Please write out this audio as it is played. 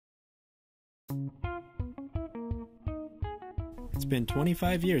It's been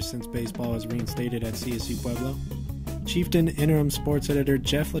 25 years since baseball was reinstated at CSU-Pueblo. Chieftain interim sports editor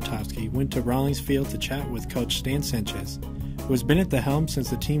Jeff Letfosky went to Rawlings Field to chat with Coach Stan Sanchez, who has been at the helm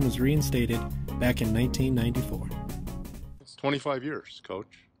since the team was reinstated back in 1994. It's 25 years, Coach.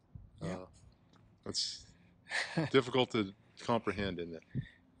 Yeah. That's difficult to comprehend, isn't it?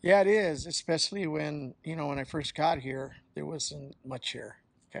 Yeah, it is, especially when, when I first got here, there wasn't much here,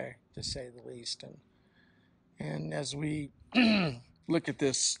 okay, to say the least. And as we look at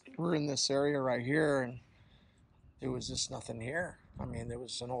this, we're in this area right here, and there was just nothing here. I mean, there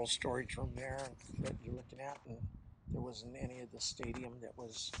was an old storage room there that you're looking at, and there wasn't any of the stadium that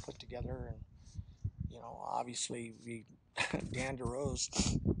was put together. And, obviously, Dan DeRose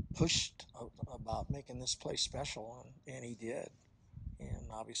pushed about making this place special, and he did.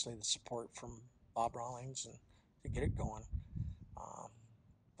 And obviously the support from Bob Rawlings and to get it going.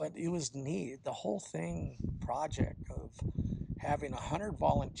 But it was neat. The whole project of having 100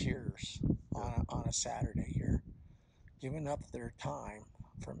 volunteers on a Saturday here, giving up their time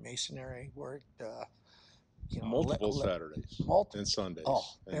from masonry work, multiple Saturdays and Sundays. Oh,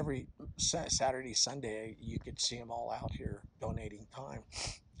 every Saturday, Sunday, you could see them all out here donating time.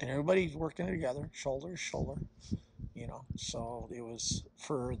 And everybody's working together, shoulder to shoulder. So it was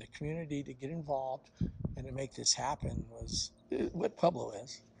for the community to get involved and to make this happen was what Pueblo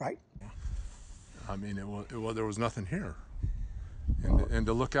is, right? I mean, there was nothing here, and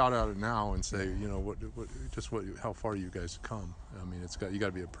to look out at it now and say, how far you guys have come. I mean, you got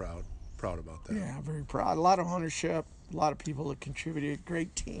to be proud about that. Yeah, very proud. A lot of ownership, a lot of people that contributed.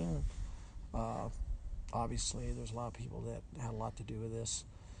 Great team. Obviously, there's a lot of people that had a lot to do with this.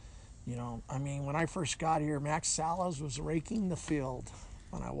 I mean, when I first got here, Max Salas was raking the field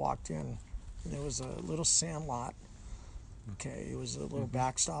when I walked in. There was a little sand lot. Okay, it was a little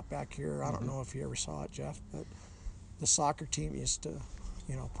backstop back here. I don't know if you ever saw it, Jeff, but the soccer team used to,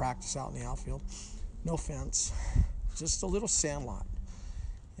 practice out in the outfield. No fence, just a little sand lot.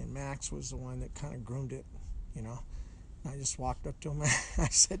 And Max was the one that kind of groomed it, And I just walked up to him and I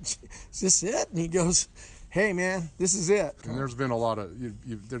said, "Is this it?" And he goes, "Hey man, this is it." And there's been a lot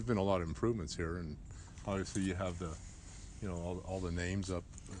of improvements here, and obviously you have the, all the names up.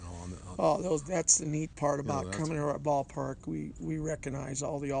 That's the neat part about coming to our ballpark. We recognize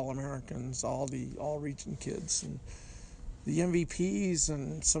all the All-Americans, all the All-Region kids, and the MVPs,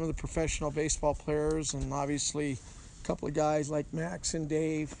 and some of the professional baseball players, and obviously a couple of guys like Max and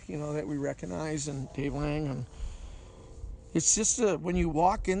Dave, that we recognize, and Dave Lang. And it's just when you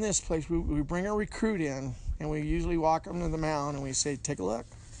walk in this place, we bring a recruit in, and we usually walk them to the mound, and we say, "Take a look."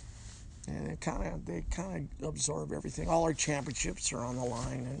 And they kind of absorb everything. All our championships are on the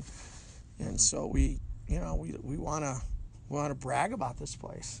line, and so we want to brag about this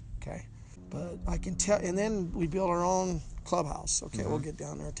place, okay? But I can tell, and then we build our own clubhouse. Okay, we'll get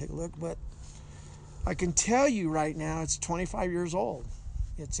down there and take a look. But I can tell you right now, it's 25 years old.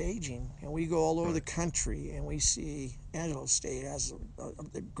 It's aging, and we go all over the country, and we see Angelo State has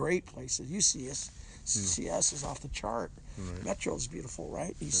a great places. You see us. CS is off the chart. Right. Metro's beautiful,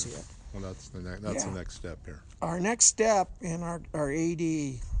 right? You see it. Well, that's the next step here. Our next step, and our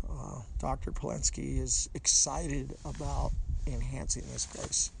AD, Dr. Polensky, is excited about enhancing this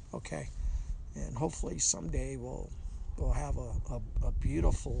place, okay? And hopefully someday we'll have a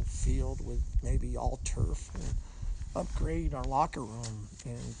beautiful field with maybe all turf, and upgrade our locker room.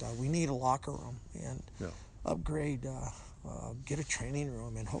 And we need a locker room, and upgrade, get a training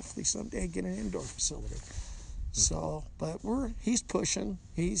room, and hopefully someday get an indoor facility. So, but he's pushing.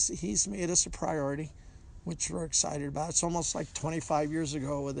 He's made us a priority, which we're excited about. It's almost like 25 years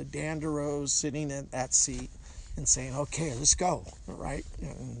ago with a Dan DeRose sitting in that seat and saying, "Okay, let's go," right?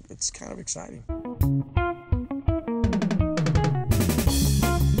 And it's kind of exciting.